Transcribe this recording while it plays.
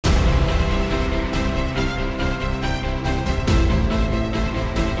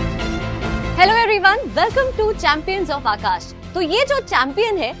everyone, welcome to Champions of Aakash। तो ये जो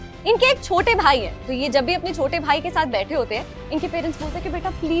चैंपियन है, इनके एक छोटे भाई हैं। तो ये जब भी अपने छोटे भाई के साथ बैठे होते हैं, इनके पेरेंट्स बोलते हैं कि बेटा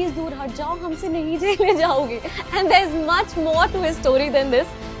प्लीज दूर हट जाओ, हमसे नहीं झेले जाओगे। And there is much more to his story than this.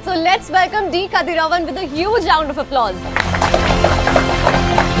 So let's welcome D Kathiravan with a huge round of applause.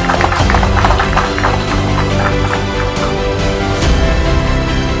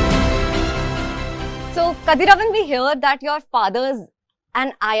 So Kathiravan, we hear that your father's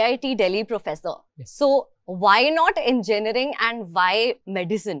an IIT Delhi professor. Yes. So why not engineering and why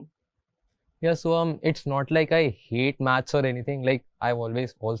medicine? Yeah, so it's not like I hate maths or anything. Like I've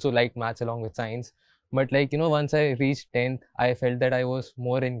always also liked maths along with science. But like, once I reached 10th, I felt that I was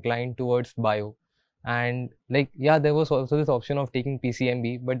more inclined towards bio. And like, yeah, there was also this option of taking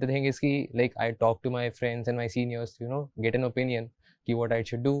PCMB. But the thing is, like I talked to my friends and my seniors, get an opinion what I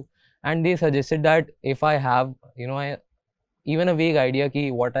should do. And they suggested that if I have, even a vague idea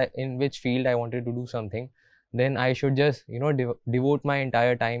in which field I wanted to do something, then I should just devote my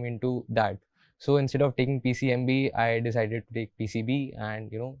entire time into that. So instead of taking PCMB, I decided to take PCB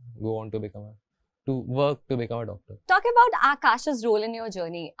and go on to become a doctor. Talk about Aakash's role in your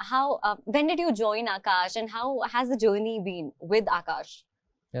journey. When did you join Aakash and how has the journey been with Aakash?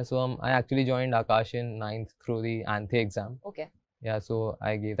 Yeah, so I actually joined Aakash in 9th through the ANTHE exam. Okay. Yeah, so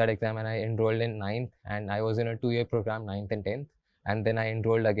I gave that exam and I enrolled in 9th, and I was in a 2-year program, 9th and 10th, and then I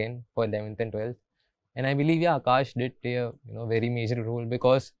enrolled again for 11th and 12th. And I believe, yeah, Aakash did play a very major role,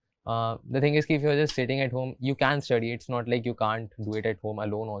 because the thing is, if you're just sitting at home, you can study. It's not like you can't do it at home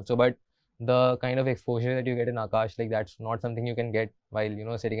alone also, but the kind of exposure that you get in Aakash, like that's not something you can get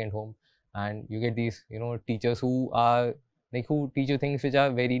while sitting at home. And you get these teachers who are like who teach you things which are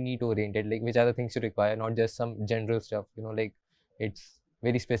very NEET oriented, like which are the things you require, not just some general stuff. Like it's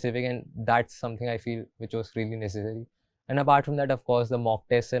very specific, and that's something I feel which was really necessary. And apart from that, of course, the mock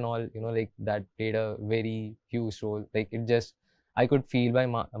tests and all, like that played a very huge role. Like I could feel my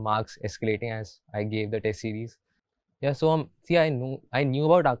marks escalating as I gave the test series. Yeah, so see, I knew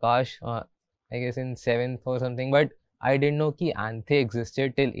about Aakash, I guess in 7th or something, but I didn't know that ANTHE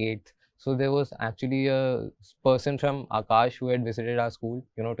existed till 8th. So there was actually a person from Aakash who had visited our school,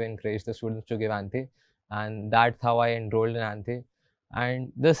 to encourage the students to give ANTHE, and that's how I enrolled in ANTHE.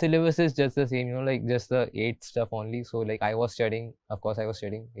 And the syllabus is just the same, like just the 8th stuff only. So like I was studying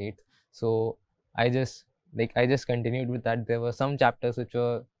 8th. So I just continued with that. There were some chapters which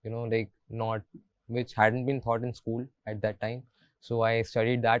were, which hadn't been taught in school at that time. So I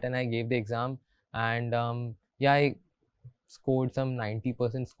studied that and I gave the exam, and yeah, I scored some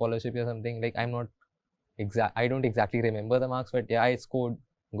 90% scholarship or something. Like I don't exactly remember the marks, but yeah, I scored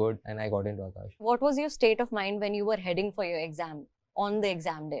good and I got into Aakash. What was your state of mind when you were heading for your exam on the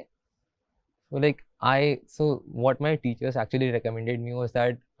exam day? So what my teachers actually recommended me was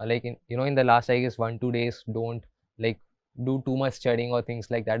that in the last, I guess, 1-2 days, don't do too much studying or things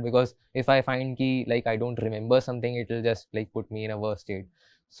like that, because if I find I don't remember something, it will just put me in a worse state.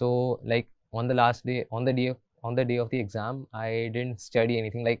 So on the last day, on the day of the exam, I didn't study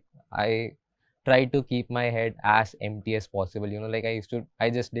anything. I tried to keep my head as empty as possible. I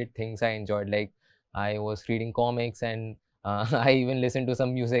just did things I enjoyed. Like I was reading comics, and I even listened to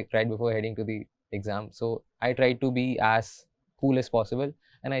some music right before heading to the exam. So I tried to be as cool as possible,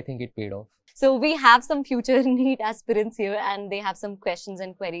 and I think it paid off. So we have some future NEET aspirants here, and they have some questions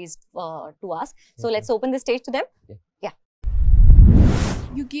and queries to ask. So let's open the stage to them. Yeah.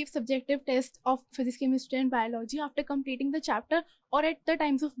 You gave subjective tests of physics, chemistry and biology after completing the chapter, or at the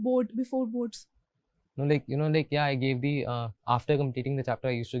times of before boards? No, yeah, I gave the, after completing the chapter,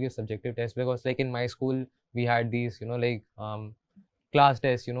 I used to give subjective tests, because in my school, we had these, class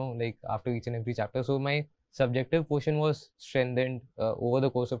tests, after each and every chapter. So my subjective portion was strengthened over the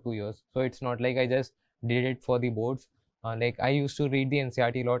course of 2 years. So it's not like I just did it for the boards. I used to read the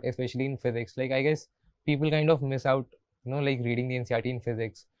NCERT a lot, especially in physics. I guess people kind of miss out, reading the NCERT in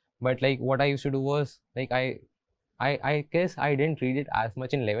physics. But what I used to do was, I guess I didn't read it as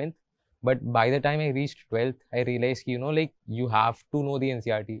much in 11th. But by the time I reached 12th, I realized, you have to know the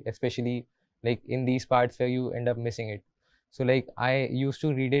NCERT, especially in these parts where you end up missing it. So I used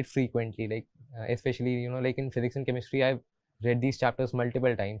to read it frequently, especially, in physics and chemistry, I've read these chapters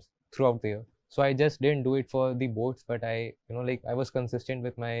multiple times throughout the year. So I just didn't do it for the boards, but I was consistent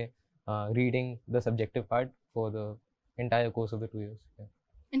with my reading the subjective part for the entire course of the 2 years. Yeah.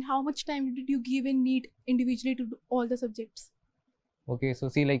 And how much time did you give in NEET individually to do all the subjects? Okay, so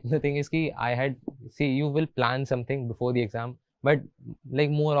see, the thing is, you will plan something before the exam, but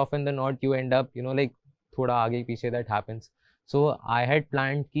more often than not, you end up, thoda aage piche that happens. So I had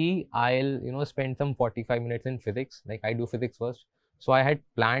planned I'll spend some 45 minutes in physics. I do physics first. So I had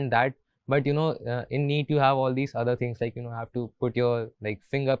planned that, But you know, in NEET you have all these other things, like you know, have to put your like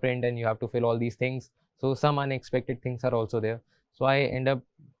fingerprint and you have to fill all these things. So some unexpected things are also there. So I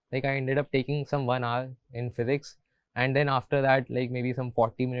ended up taking some 1 hour in physics, and then after that like maybe some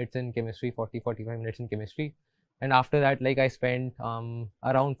 40 minutes in chemistry, 45 minutes in chemistry, and after that like I spent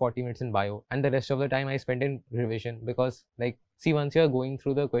around 40 minutes in bio, and the rest of the time I spent in revision. Because like, see, once you're going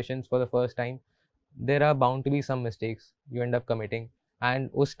through the questions for the first time, there are bound to be some mistakes you end up committing, and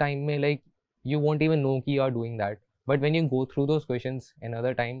us time mein like you won't even know ki you are doing that. But when you go through those questions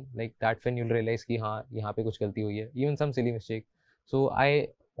another time, like that's when you'll realize ki हाँ यहाँ पे कुछ गलती हुई है, even some silly mistake. So I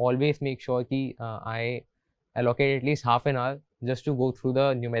always make sure कि I allocate at least half an hour just to go through the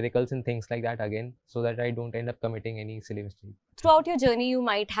numericals and things like that again, so that I don't end up committing any silly mistake. Throughout your journey, you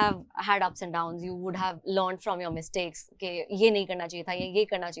might have had ups and downs. You would have learned from your mistakes कि ये नहीं करना चाहिए था, ये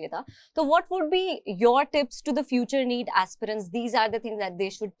करना चाहिए था. So what would be your tips to the future NEET aspirants? These are the things that they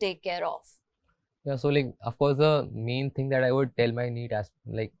should take care of. Yeah, so like of course the main thing that I would tell my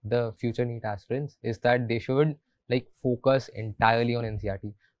like the future NEET aspirants is that they should like focus entirely on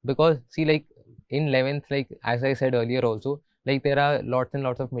NCERT. Because see, like in 11th, like as I said earlier also, like there are lots and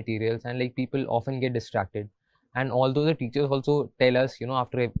lots of materials, and like people often get distracted. And although the teachers also tell us, you know,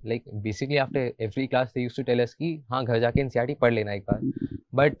 after like basically after every class they used to tell us कि हाँ घर जाके NCERT पढ़ लेना एक बार.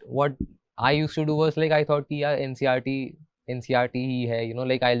 But what I used to do was like I thought कि यार NCERT ही है, you know,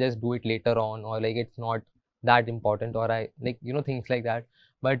 like I'll just do it later on, or like it's not that important, or I like, you know, things like that.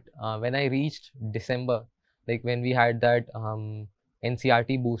 But when I reached December, like when we had that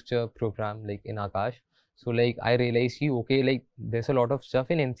NCERT booster program like in Aakash, so like I realized okay, like there's a lot of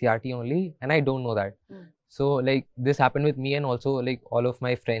stuff in NCERT only and I don't know that. So like this happened with me and also like all of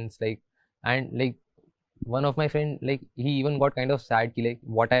my friends, like, and like one of my friend, like he even got kind of sad ki, like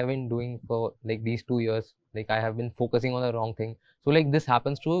what I've been doing for like these 2 years, like I have been focusing on the wrong thing. So like this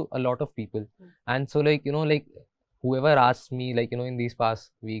happens to a lot of people. And so like, you know, like whoever asks me, like, you know, in these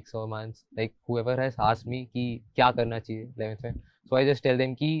past weeks or months, like whoever has asked me ki kya karna chahiye 11th mein, so I just tell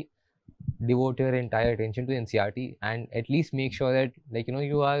them ki devote your entire attention to NCERT, and at least make sure that, like, you know,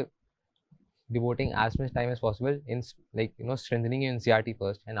 you are devoting as much time as possible in, like, you know, strengthening your NCERT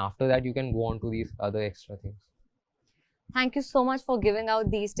first, and after that you can go on to these other extra things. Thank you so much for giving out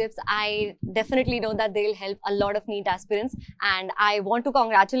these tips. I definitely know that they'll help a lot of NEET aspirants, and I want to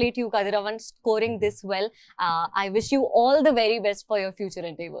congratulate you, Kathiravan, scoring this well. I wish you all the very best for your future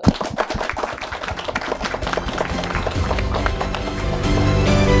endeavors.